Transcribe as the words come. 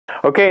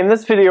Okay, in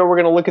this video we're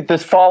going to look at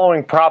this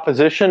following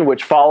proposition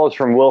which follows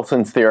from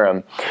Wilson's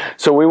theorem.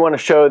 So we want to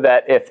show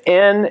that if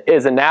n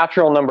is a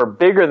natural number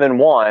bigger than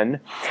 1,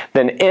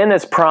 then n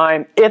is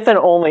prime if and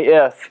only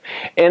if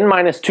n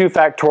minus 2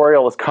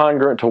 factorial is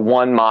congruent to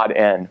 1 mod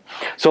n.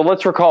 So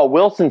let's recall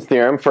Wilson's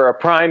theorem for a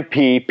prime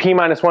p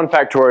minus 1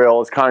 factorial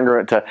is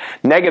congruent to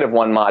negative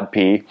 1 mod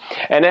p,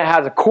 and it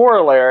has a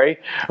corollary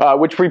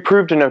which we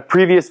proved in a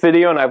previous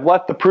video, and I've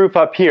left the proof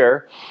up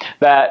here,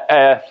 that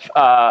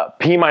if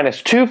p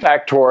minus 2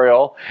 factorial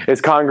is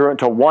congruent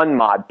to 1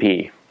 mod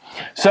p.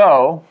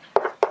 So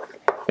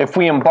if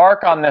we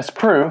embark on this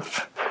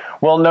proof,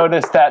 we'll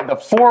notice that the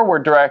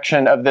forward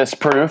direction of this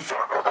proof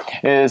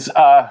is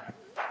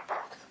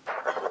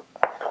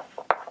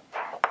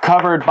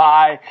covered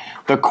by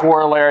the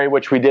corollary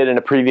which we did in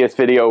a previous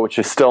video, which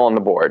is still on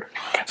the board.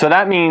 So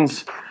that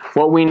means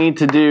what we need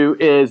to do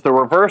is the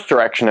reverse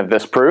direction of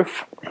this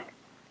proof.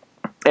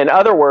 In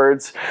other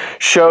words,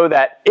 show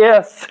that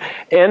if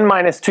n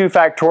minus 2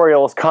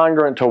 factorial is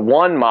congruent to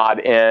 1 mod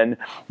n,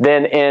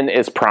 then n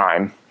is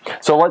prime.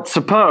 So let's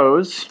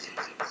suppose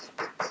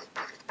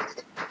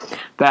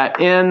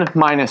that n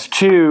minus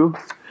 2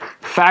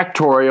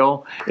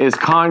 factorial is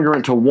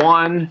congruent to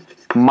 1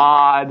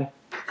 mod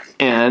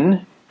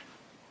n.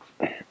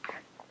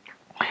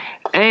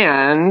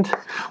 And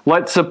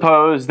let's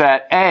suppose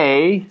that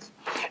a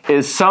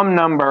is some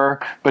number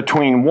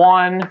between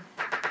 1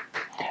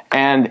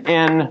 and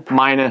n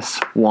minus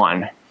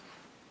 1.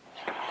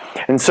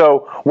 And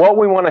so what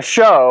we want to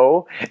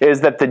show is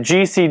that the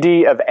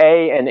GCD of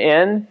a and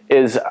n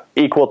is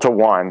equal to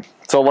 1.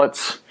 So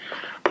let's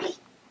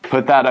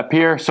put that up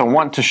here. So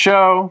want to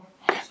show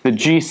the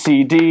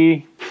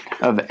GCD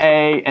of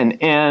a and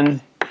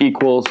n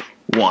equals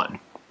 1.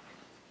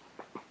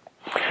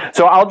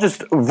 So I'll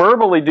just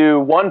verbally do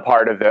one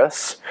part of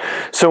this.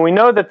 So we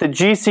know that the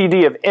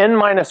GCD of n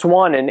minus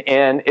 1 and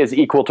n is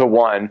equal to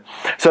 1.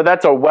 So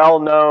that's a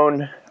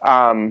well-known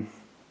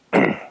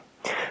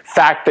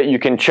fact that you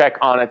can check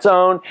on its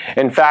own.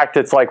 In fact,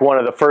 it's like one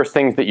of the first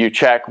things that you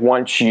check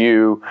once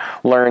you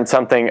learn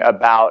something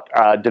about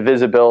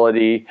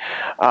divisibility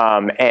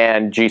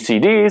and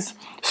GCDs.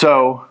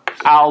 So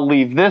I'll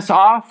leave this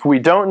off. We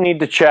don't need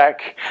to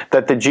check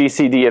that the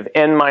GCD of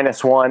n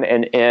minus 1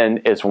 and n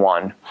is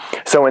 1.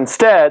 So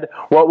instead,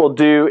 what we'll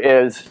do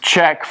is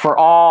check for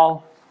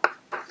all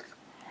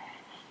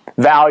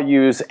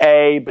values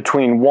a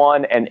between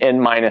 1 and n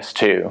minus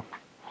 2.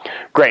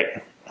 Great.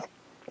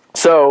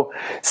 So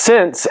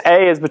since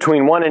a is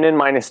between 1 and n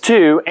minus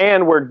 2,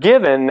 and we're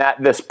given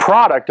that this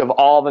product of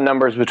all the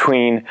numbers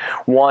between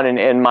 1 and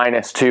n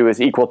minus 2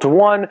 is equal to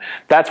 1,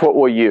 that's what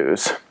we'll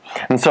use.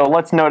 And so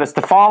let's notice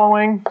the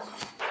following.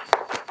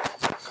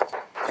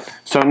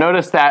 So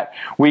notice that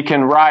we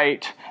can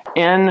write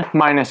n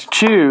minus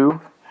 2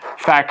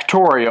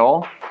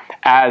 factorial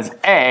as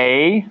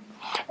a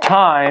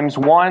times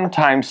 1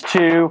 times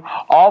 2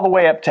 all the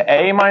way up to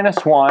a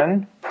minus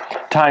 1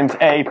 times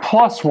a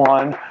plus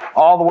 1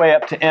 all the way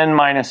up to n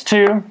minus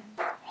 2.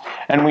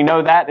 And we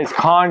know that is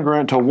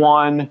congruent to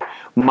 1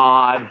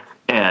 mod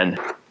n.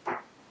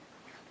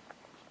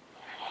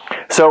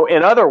 So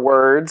in other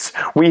words,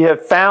 we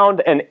have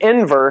found an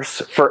inverse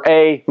for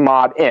a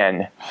mod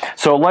n.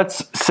 So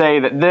let's say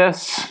that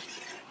this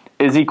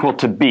is equal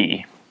to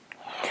b.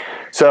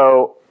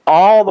 So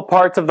all the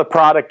parts of the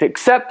product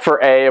except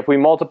for a, if we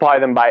multiply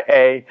them by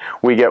a,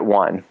 we get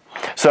 1.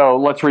 So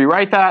let's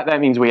rewrite that. That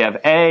means we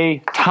have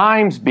a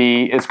times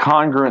b is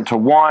congruent to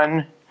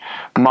 1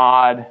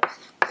 mod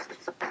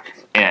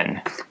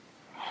n.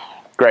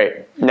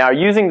 Great. Now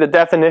using the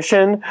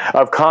definition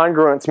of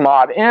congruence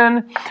mod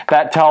n,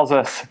 that tells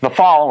us the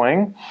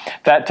following.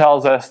 That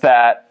tells us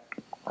that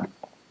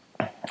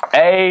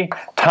a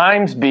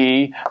times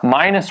b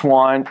minus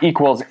 1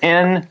 equals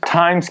n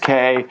times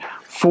k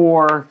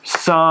for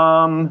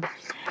some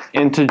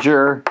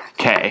integer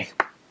k.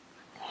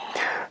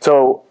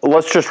 So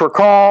let's just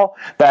recall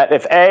that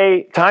if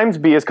a times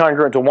b is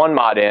congruent to 1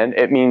 mod n,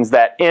 it means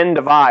that n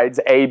divides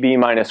ab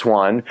minus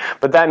 1,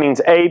 but that means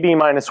ab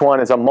minus 1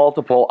 is a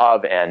multiple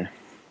of n.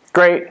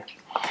 Great.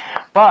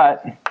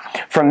 But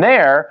from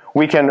there,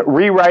 we can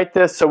rewrite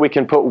this so we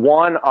can put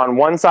 1 on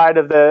one side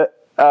of the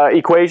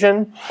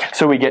equation.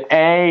 So we get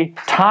a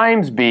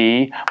times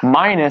b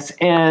minus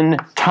n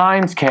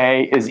times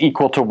k is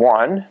equal to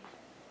 1.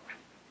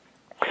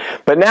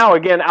 But now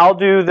again, I'll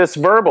do this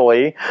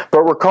verbally,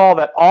 but recall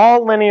that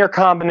all linear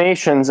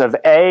combinations of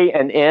a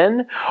and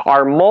n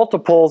are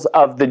multiples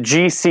of the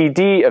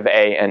GCD of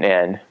a and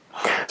n.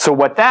 So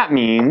what that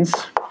means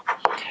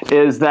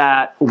is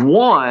that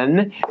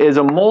 1 is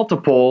a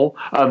multiple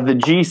of the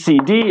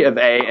GCD of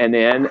a and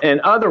n.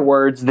 In other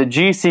words, the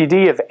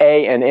GCD of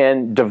a and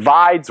n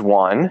divides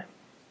 1,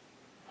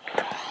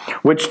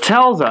 which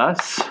tells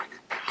us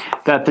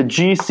that the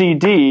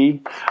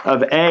GCD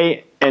of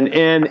a and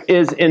n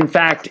is in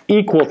fact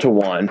equal to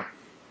 1,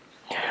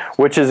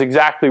 which is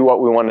exactly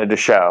what we wanted to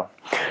show.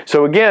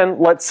 So again,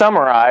 let's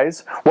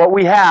summarize. What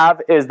we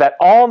have is that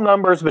all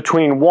numbers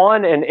between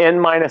 1 and n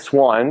minus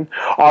 1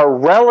 are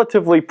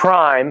relatively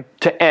prime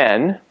to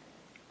n,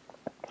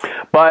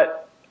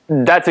 But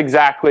that's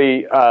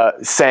exactly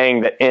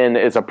saying that n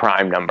is a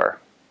prime number.